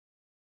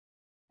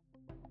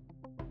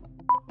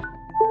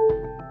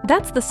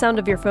That's the sound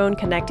of your phone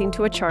connecting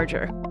to a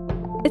charger.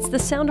 It's the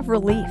sound of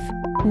relief,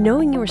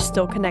 knowing you are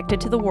still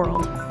connected to the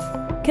world.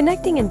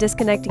 Connecting and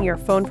disconnecting your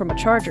phone from a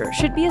charger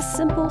should be a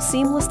simple,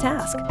 seamless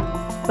task,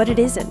 but it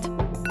isn't.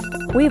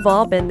 We've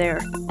all been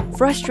there,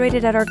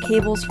 frustrated at our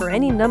cables for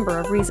any number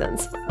of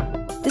reasons.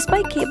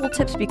 Despite cable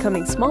tips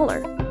becoming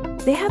smaller,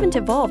 they haven't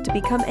evolved to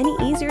become any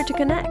easier to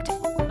connect,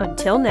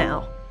 until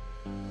now.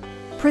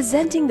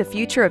 Presenting the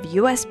future of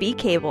USB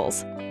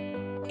cables,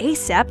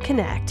 ASAP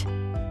Connect.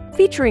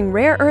 Featuring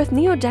rare earth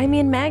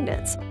neodymium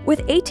magnets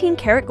with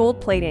 18-karat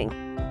gold plating,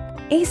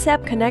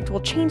 ASAP Connect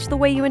will change the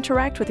way you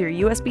interact with your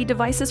USB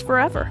devices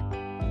forever.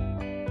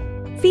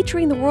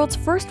 Featuring the world's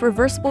first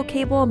reversible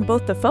cable on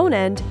both the phone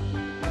end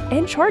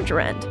and charger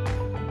end.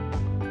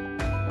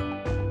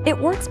 It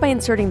works by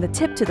inserting the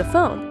tip to the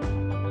phone,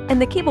 and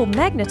the cable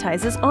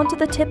magnetizes onto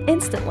the tip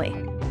instantly,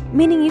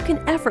 meaning you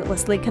can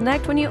effortlessly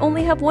connect when you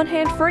only have one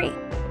hand free,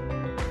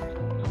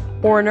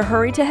 or in a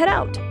hurry to head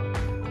out,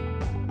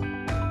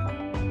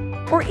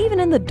 or even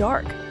in the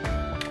dark.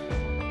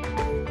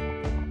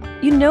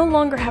 You no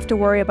longer have to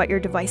worry about your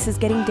devices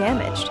getting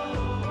damaged.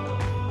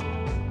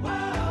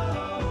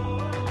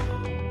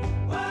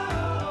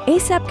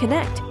 ASAP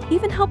Connect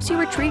even helps you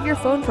retrieve your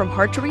phone from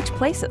hard-to-reach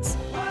places.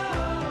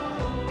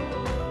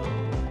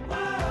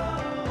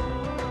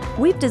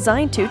 We've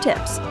designed two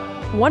tips,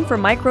 one for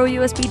micro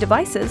USB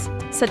devices,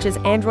 such as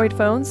Android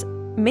phones,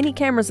 mini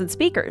cameras and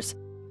speakers.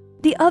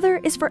 The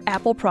other is for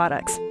Apple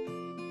products.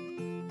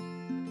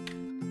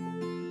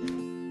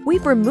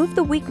 We've removed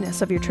the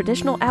weakness of your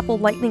traditional Apple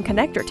Lightning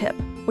connector tip,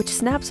 which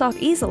snaps off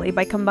easily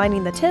by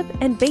combining the tip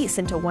and base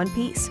into one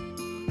piece.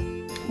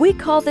 We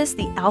call this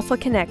the Alpha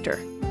Connector.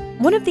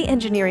 One of the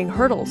engineering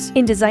hurdles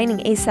in designing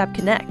ASAP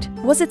Connect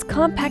was its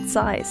compact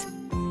size.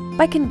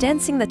 By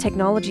condensing the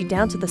technology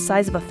down to the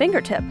size of a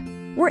fingertip,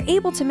 we're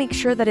able to make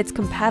sure that it's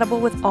compatible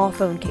with all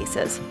phone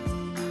cases.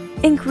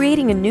 In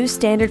creating a new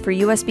standard for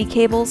USB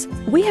cables,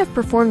 we have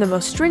performed the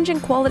most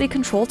stringent quality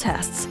control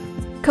tests,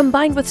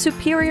 combined with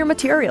superior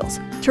materials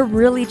to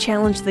really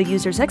challenge the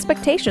user's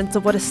expectations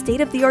of what a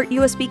state-of-the-art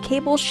USB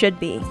cable should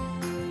be.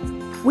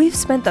 We've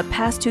spent the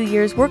past 2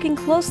 years working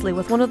closely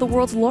with one of the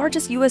world's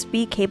largest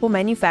USB cable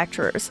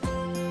manufacturers.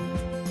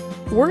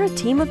 We're a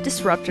team of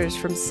disruptors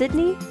from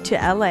Sydney to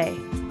LA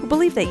who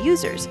believe that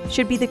users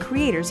should be the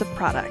creators of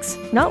products,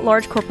 not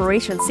large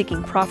corporations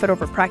seeking profit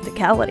over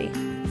practicality.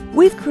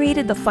 We've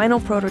created the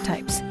final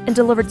prototypes and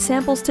delivered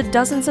samples to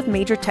dozens of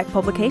major tech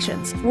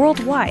publications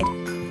worldwide.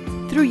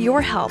 Through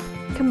your help,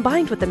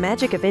 combined with the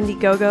magic of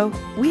Indiegogo,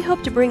 we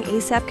hope to bring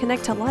ASAP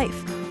Connect to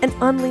life and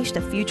unleash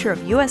the future of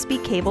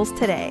USB cables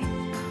today.